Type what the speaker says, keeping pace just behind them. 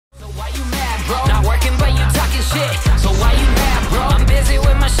shit. So why you mad, bro? I'm busy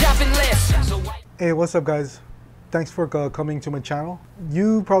with my shopping list. So why... Hey, what's up, guys? Thanks for coming to my channel.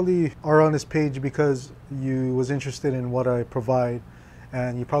 You probably are on this page because you was interested in what I provide,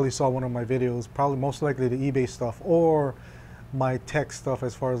 and you probably saw one of my videos, probably most likely the eBay stuff or my tech stuff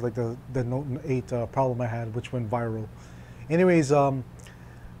as far as like the Note 8 problem I had, which went viral. Anyways,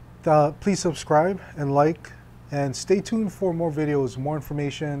 please subscribe and like, and stay tuned for more videos, more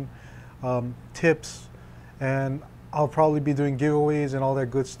information, tips, and I'll probably be doing giveaways and all that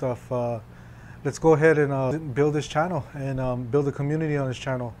good stuff. Let's go ahead and build this channel and build a community on this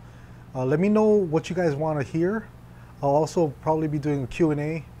channel. Let me know what you guys want to hear. I'll also probably be doing a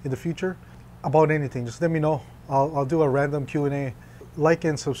Q&A in the future about anything. Just let me know. I'll do a random Q&A. Like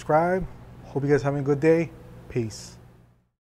and subscribe. Hope you guys having a good day. Peace.